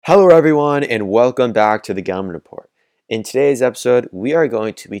Hello, everyone, and welcome back to the Gelman Report. In today's episode, we are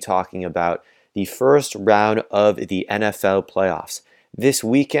going to be talking about the first round of the NFL playoffs. This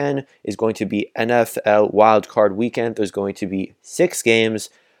weekend is going to be NFL wildcard weekend. There's going to be 6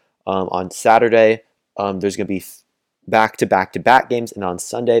 games on Saturday. There's going to be back-to-back-to-back games, and on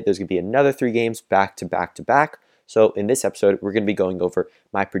Sunday, there's going to be another 3 games back-to-back-to-back. So in this episode, we're going to be going over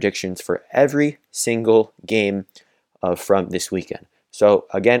my predictions for every single game from this weekend. So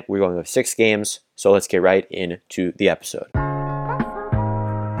again, we're going with 6 games, so let's get right into the episode.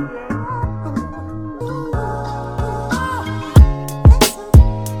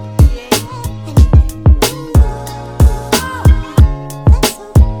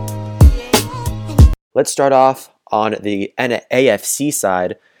 Let's start off on the AFC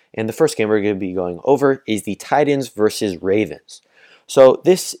side, and the first game we're going to be going over is the Titans versus Ravens. So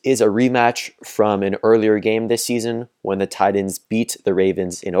this is a rematch from an earlier game this season when the Titans beat the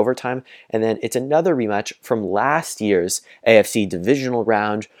Ravens in overtime. And then it's another rematch from last year's AFC divisional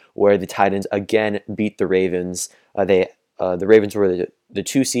round where the Titans again beat the Ravens. The Ravens were the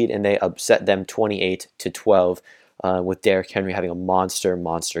 2 seed and they upset them 28-12 with Derrick Henry having a monster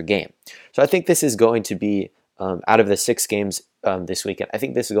game. So I think this is going to be, out of the 6 games this weekend, I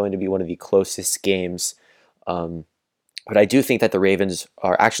think this is going to be one of the closest games. But I do think that the Ravens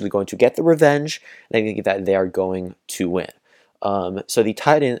are actually going to get the revenge, and I think that they are going to win. So the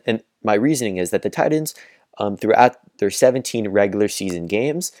Titans, and my reasoning is that the Titans, throughout their 17 regular season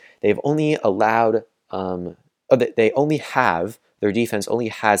games, they've only allowed, their defense only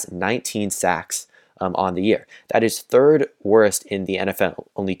has 19 sacks on the year. That is 3rd worst in the NFL.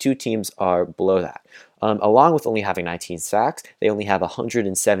 Only 2 teams are below that. Along with only having 19 sacks, they only have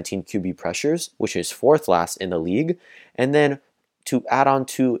 117 QB pressures, which is 4th last in the league. And then to add on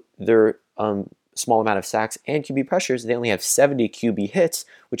to their small amount of sacks and QB pressures, they only have 70 QB hits,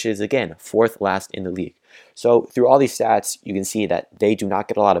 which is, again, 4th last in the league. So through all these stats, you can see that they do not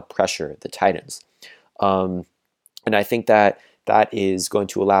get a lot of pressure, the Titans. And I think that is going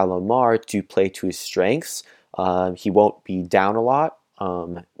to allow Lamar to play to his strengths. He won't be down a lot.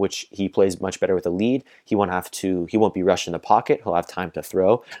 Which he plays much better with a lead. He won't be rushed in the pocket. He'll have time to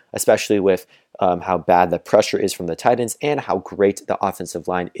throw, especially with how bad the pressure is from the Titans and how great the offensive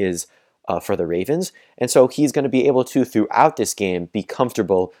line is for the Ravens. And so he's going to be able to, throughout this game, be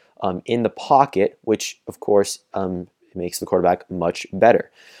comfortable in the pocket, which, of course, makes the quarterback much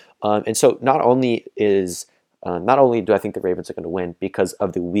better. And so not only do I think the Ravens are going to win because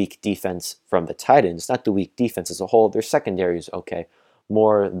of the weak defense from the Titans, not the weak defense as a whole, their secondary is okay,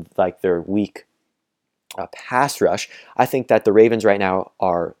 more like their weak pass rush. I think that the Ravens right now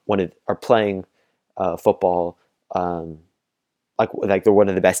are playing football like they're one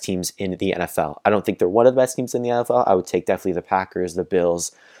of the best teams in the NFL. I don't think they're one of the best teams in the NFL. I would take definitely the Packers, the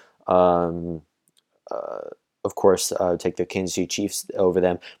Bills, of course, take the Kansas City Chiefs over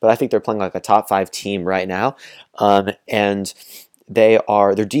them. But I think they're playing like a top 5 team right now, and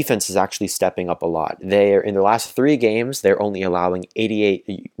their defense is actually stepping up a lot. They're in their last 3 games, they're only allowing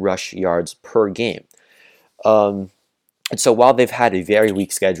 88 rush yards per game. And so while they've had a very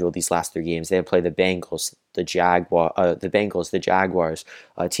weak schedule these last 3 games, they have played the Bengals, the Jaguars,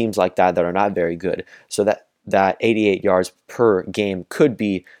 teams like that are not very good. So that 88 yards per game could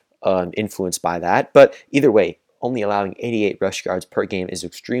be influenced by that. But either way, only allowing 88 rush yards per game is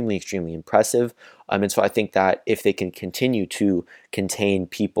extremely impressive. And so I think that if they can continue to contain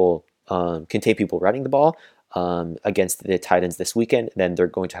people running the ball against the Titans this weekend, then they're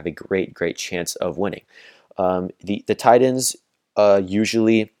going to have a great chance of winning. The Titans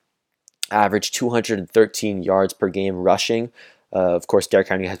usually average 213 yards per game rushing. Of course, Derrick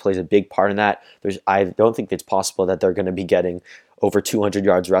Henry plays a big part in that. I don't think it's possible that they're going to be getting over 200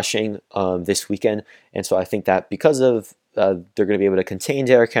 yards rushing this weekend. And so I think that because of they're going to be able to contain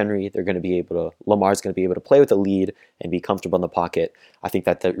Derrick Henry, Lamar's going to be able to play with a lead and be comfortable in the pocket. I think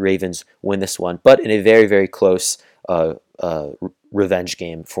that the Ravens win this one, but in a very close revenge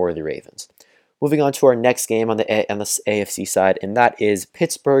game for the Ravens. Moving on to our next game on the AFC side, and that is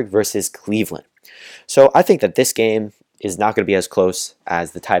Pittsburgh versus Cleveland. So I think that this game is not going to be as close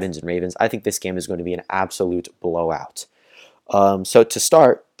as the Titans and Ravens. I think this game is going to be an absolute blowout. So to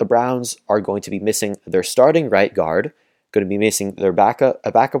start, the Browns are going to be missing their starting right guard, going to be missing a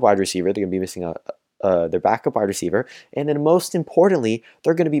backup wide receiver. They're going to be missing their backup wide receiver, and then most importantly,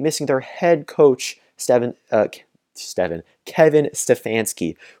 they're going to be missing their head coach, Kevin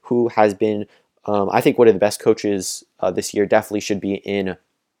Stefanski, who has been, I think, one of the best coaches this year. Definitely should be in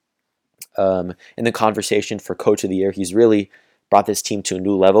the conversation for Coach of the Year. He's really brought this team to a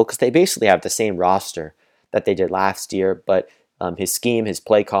new level because they basically have the same roster that they did last year, but His scheme, his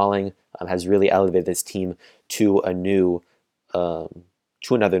play calling has really elevated this team to a new, to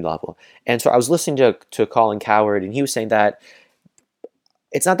another level. And so I was listening to Colin Cowherd, and he was saying that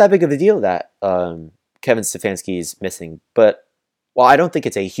it's not that big of a deal that Kevin Stefanski is missing. But while I don't think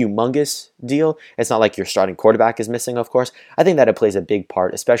it's a humongous deal, it's not like your starting quarterback is missing, of course. I think that it plays a big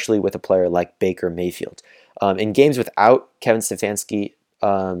part, especially with a player like Baker Mayfield. In games without Kevin Stefanski,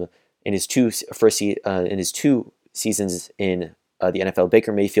 in his two seasons in the NFL,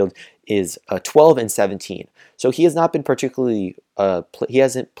 Baker Mayfield is 12-17. So he has not been particularly he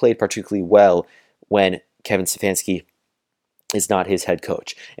hasn't played particularly well when Kevin Stefanski is not his head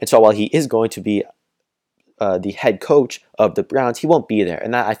coach. And so while he is going to be the head coach of the Browns, he won't be there,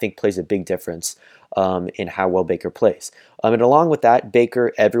 and that I think plays a big difference in how well Baker plays. And along with that,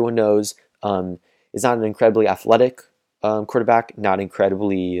 Baker, everyone knows, is not an incredibly athletic quarterback, not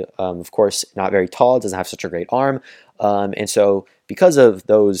incredibly, of course, not very tall, doesn't have such a great arm. And so because of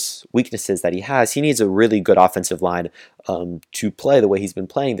those weaknesses that he has, he needs a really good offensive line to play the way he's been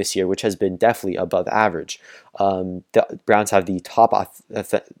playing this year, which has been definitely above average. The Browns have the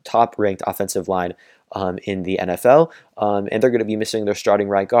top-ranked offensive line in the NFL, and they're going to be missing their starting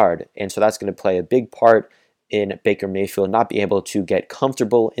right guard. And so that's going to play a big part in Baker Mayfield not being able to get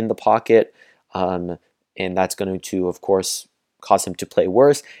comfortable in the pocket, and that's going to, of course, cause him to play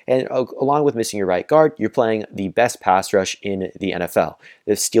worse. And along with missing your right guard, you're playing the best pass rush in the NFL.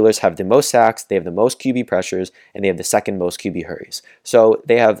 The Steelers have the most sacks, they have the most QB pressures, and they have the second most QB hurries. So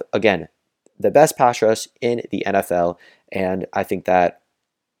they have, again, the best pass rush in the NFL, and I think that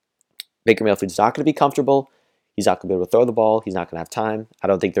Baker Mayfield's not going to be comfortable. He's not going to be able to throw the ball. He's not going to have time. I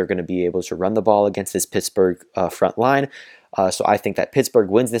don't think they're going to be able to run the ball against this Pittsburgh front line. So I think that Pittsburgh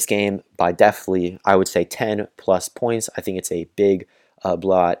wins this game by definitely, I would say, 10 plus points. I think it's a big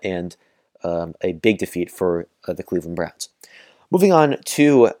blowout and a big defeat for the Cleveland Browns. Moving on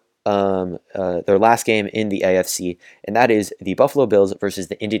to their last game in the AFC, and that is the Buffalo Bills versus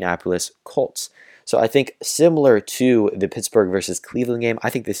the Indianapolis Colts. So I think similar to the Pittsburgh versus Cleveland game, I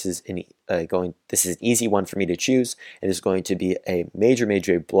think this is an easy one for me to choose. It is going to be a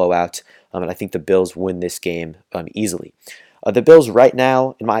major blowout, and I think the Bills win this game easily. The Bills right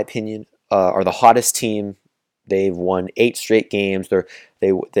now, in my opinion, are the hottest team. They've won 8 straight games.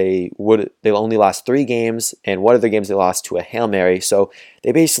 They only lost 3 games, and one of their games they lost to a Hail Mary. So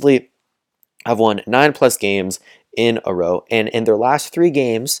they basically have won 9+ games in a row, and in their last 3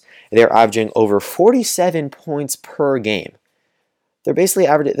 games, they're averaging over 47 points per game. They're basically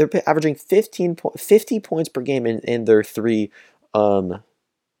averaging 50 points per game in their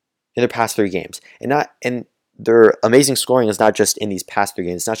past 3 games, and their amazing scoring is not just in these past 3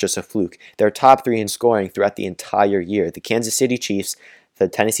 games. It's not just a fluke. They're top 3 in scoring throughout the entire year. The Kansas City Chiefs, the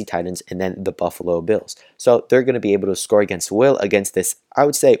Tennessee Titans, and then the Buffalo Bills. So they're going to be able to score against this, I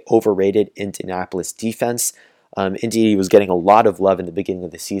would say, overrated Indianapolis defense. Indeed, he was getting a lot of love in the beginning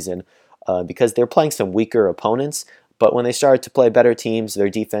of the season because they're playing some weaker opponents. But when they started to play better teams, their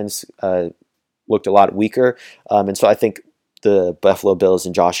defense looked a lot weaker. And so I think the Buffalo Bills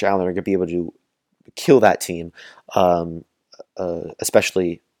and Josh Allen are going to be able to kill that team,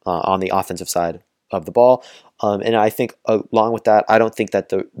 especially on the offensive side of the ball. And I think along with that, I don't think that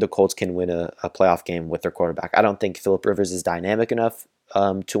the Colts can win a playoff game with their quarterback. I don't think Philip Rivers is dynamic enough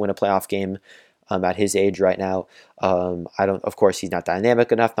to win a playoff game at his age right now. Of course, he's not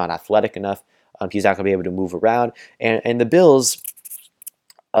dynamic enough, not athletic enough. He's not going to be able to move around. And the Bills,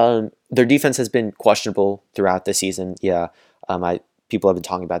 their defense has been questionable throughout the season. Yeah, people have been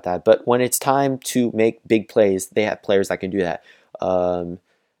talking about that. But when it's time to make big plays, they have players that can do that.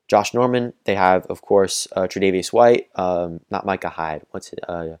 Josh Norman, they have, of course, Tre'Davious White, not Micah Hyde.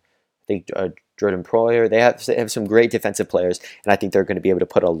 I think Jordan Poyer. They have some great defensive players, and I think they're going to be able to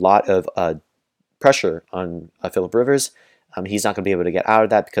put a lot of pressure on Philip Rivers. He's not going to be able to get out of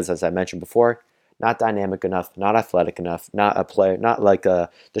that because, as I mentioned before, not dynamic enough, not athletic enough, not a player, not like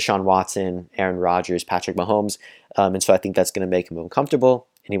Deshaun Watson, Aaron Rodgers, Patrick Mahomes. And so I think that's going to make him uncomfortable,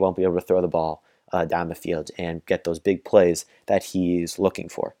 and he won't be able to throw the ball down the field and get those big plays that he's looking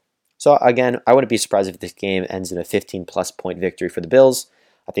for. So again, I wouldn't be surprised if this game ends in a 15+ point victory for the Bills.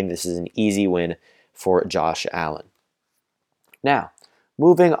 I think this is an easy win for Josh Allen. Now,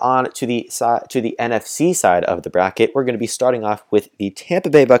 moving on to the NFC side of the bracket, we're going to be starting off with the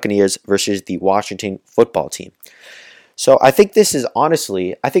Tampa Bay Buccaneers versus the Washington Football Team. So I think this is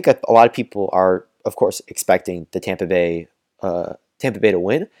honestly, I think a lot of people are, of course, expecting the Tampa Bay to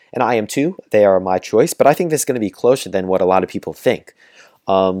win, and I am too. They are my choice, but I think this is going to be closer than what a lot of people think.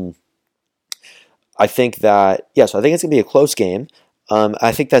 I think it's going to be a close game.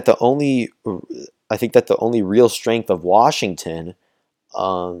 I think that I think that the only real strength of Washington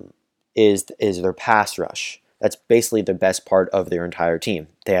um, is their pass rush. That's basically the best part of their entire team.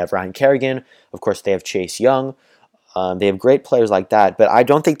 They have Ryan Kerrigan, of course. They have Chase Young. They have great players like that, but I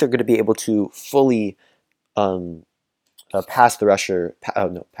don't think they're going to be able to fully um, pass the rusher,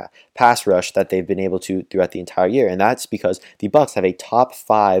 pass rush that they've been able to throughout the entire year, and that's because the Bucs have a top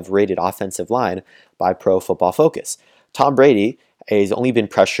 5 rated offensive line by Pro Football Focus. Tom Brady has only been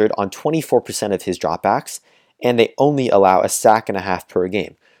pressured on 24% of his dropbacks, and they only allow a sack and a half per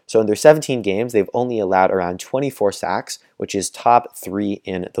game. So in their 17 games, they've only allowed around 24 sacks, which is top 3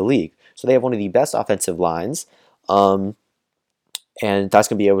 in the league. So they have one of the best offensive lines. And that's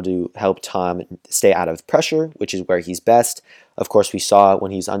going to be able to help Tom stay out of pressure, which is where he's best. Of course, we saw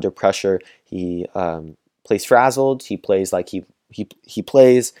when he's under pressure, he plays frazzled. He plays like he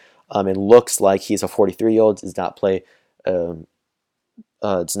plays and looks like he's a 43-year-old. Does not play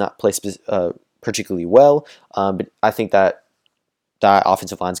particularly well. But I think that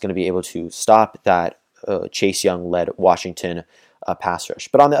offensive line is going to be able to stop that Chase Young-led Washington pass rush.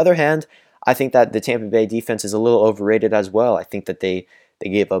 But on the other hand, I think that the Tampa Bay defense is a little overrated as well. I think that they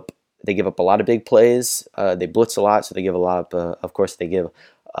give up a lot of big plays. They blitz a lot, so they give a lot of course, they give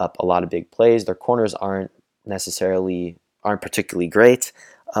up a lot of big plays. Their corners aren't particularly great,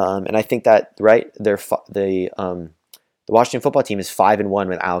 and I think that the Washington football team is 5-1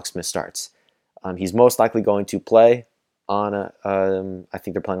 when Alex Smith starts. He's most likely going to play on I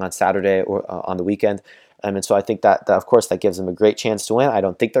think they're playing on Saturday or on the weekend. And so I think that, of course, that gives them a great chance to win. I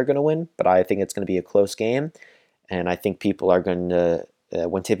don't think they're going to win, but I think it's going to be a close game. And I think people are going to,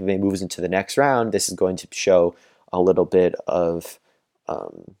 when Tampa Bay moves into the next round, this is going to show a little bit of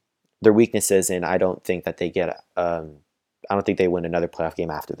their weaknesses. And I don't think that they win another playoff game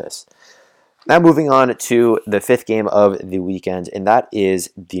after this. Now moving on to the 5th game of the weekend, and that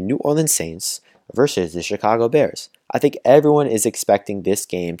is the New Orleans Saints versus the Chicago Bears. I think everyone is expecting this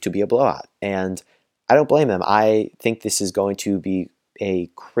game to be a blowout, and I don't blame them. I think this is going to be a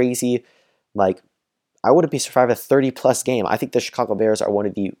crazy, I wouldn't be surprised a 30-plus game. I think the Chicago Bears are one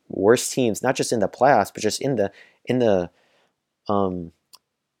of the worst teams, not just in the playoffs, but just in the NFL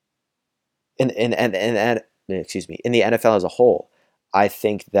as a whole. I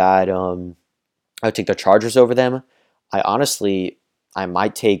think that I would take the Chargers over them. I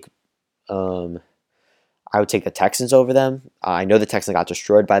might take. I would take the Texans over them. I know the Texans got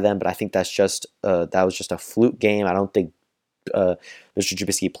destroyed by them, but I think that was just a fluke game. I don't think Mr.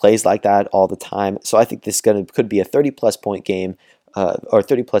 Trubisky plays like that all the time. So I think this could be a 30-plus point game or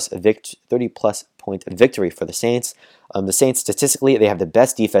 30-plus point victory for the Saints. The Saints, statistically, they have the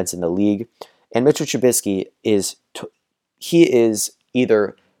best defense in the league. And Mr. Trubisky is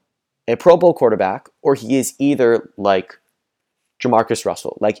either a Pro Bowl quarterback or he is either like Jamarcus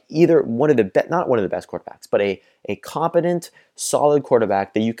Russell, like either not one of the best quarterbacks, but a competent, solid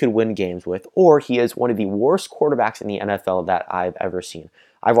quarterback that you could win games with, or he is one of the worst quarterbacks in the NFL that I've ever seen.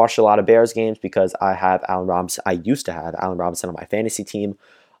 I've watched a lot of Bears games because I used to have Allen Robinson on my fantasy team,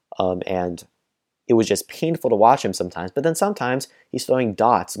 and it was just painful to watch him sometimes. But then sometimes he's throwing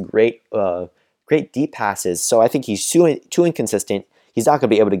dots, great deep passes. So I think he's too inconsistent. He's not going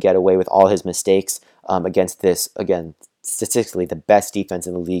to be able to get away with all his mistakes against this, again, statistically the best defense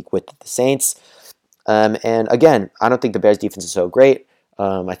in the league with the Saints. And again, I don't think the Bears defense is so great.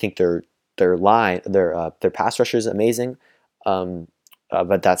 I think their pass rusher is amazing.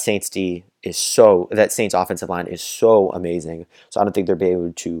 But that Saints offensive line is so amazing. So I don't think they'll be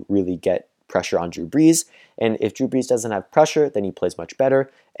able to really get pressure on Drew Brees. And if Drew Brees doesn't have pressure, then he plays much better.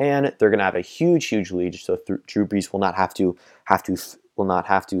 And they're going to have a huge lead. So Drew Brees will not have to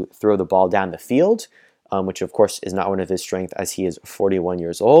throw the ball down the field, which of course is not one of his strengths as he is 41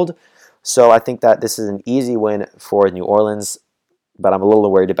 years old. So I think that this is an easy win for New Orleans, but I'm a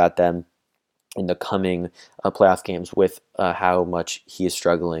little worried about them in the coming playoff games with how much he is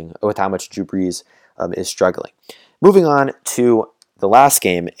struggling, with how much Drew Brees is struggling. Moving on to the last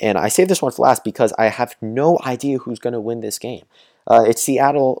game, and I saved this one for last because I have no idea who's going to win this game. It's the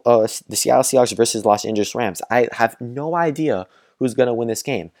Seattle Seahawks versus Los Angeles Rams. I have no idea who's going to win this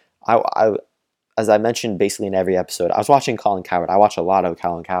game. As I mentioned basically in every episode, I was watching Colin Cowherd. I watch a lot of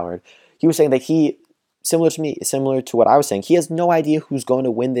Colin Cowherd. He was saying that similar to what I was saying, he has no idea who's going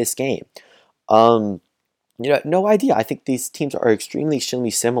to win this game. No idea. I think these teams are extremely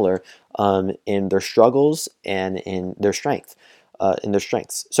similar in their struggles and in their strengths.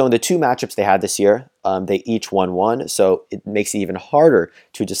 So in the 2 matchups they had this year, they each won one. So it makes it even harder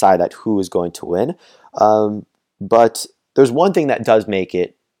to decide that who is going to win. But there's one thing that does make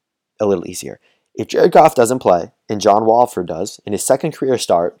it a little easier. If Jared Goff doesn't play and John Wolford does in his second career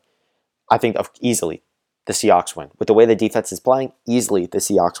start, I think easily the Seahawks win. With the way the defense is playing, easily the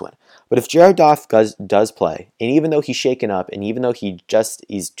Seahawks win. But if Jared Goff does play, and even though he's shaken up, and even though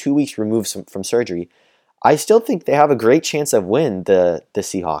he's 2 weeks removed from surgery, I still think they have a great chance of win the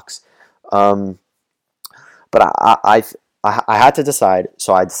Seahawks. But I had to decide,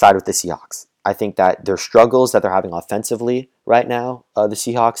 so I decided with the Seahawks. I think that their struggles that they're having offensively right now, the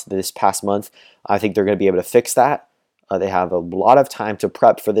Seahawks, this past month, I think they're going to be able to fix that. They have a lot of time to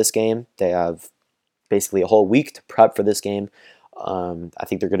prep for this game. They have basically a whole week to prep for this game. I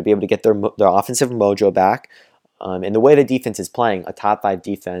think they're going to be able to get their offensive mojo back. And the way the defense is playing, a top 5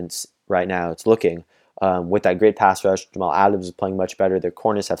 defense right now, it's looking with that great pass rush. Jamal Adams is playing much better. Their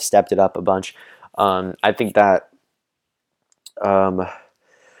corners have stepped it up a bunch. I think that the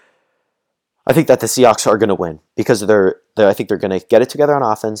Seahawks are going to win because I think they're going to get it together on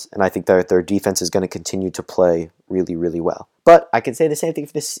offense, and I think that their defense is going to continue to play really, really well. But I can say the same thing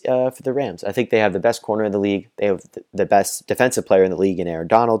for the Rams. I think they have the best corner in the league. They have the best defensive player in the league in Aaron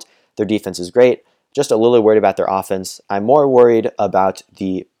Donald. Their defense is great. Just a little worried about their offense. I'm more worried about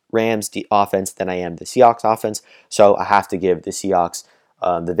the Rams' offense than I am the Seahawks' offense. So I have to give the Seahawks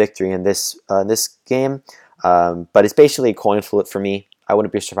the victory in this game. But it's basically a coin flip for me. I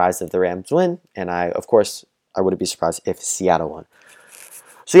wouldn't be surprised if the Rams win, and I wouldn't be surprised if Seattle won.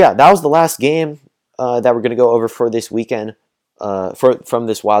 So yeah, that was the last game that we're going to go over for this weekend, from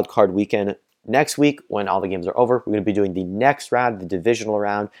this wild card weekend. Next week, when all the games are over, we're going to be doing the next round, the divisional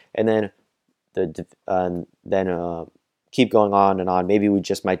round, and then keep going on and on. Maybe we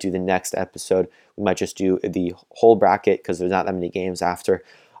just might do the next episode. We might just do the whole bracket because there's not that many games after.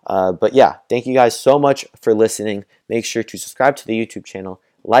 But yeah, thank you guys so much for listening. Make sure to subscribe to the YouTube channel.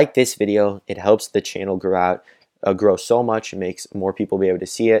 Like this video. It helps the channel grow so much. It makes more people be able to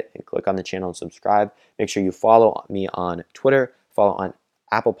see it. And click on the channel and subscribe. Make sure you follow me on Twitter, follow on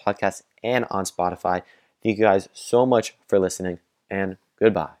Apple Podcasts, and on Spotify. Thank you guys so much for listening, and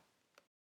goodbye.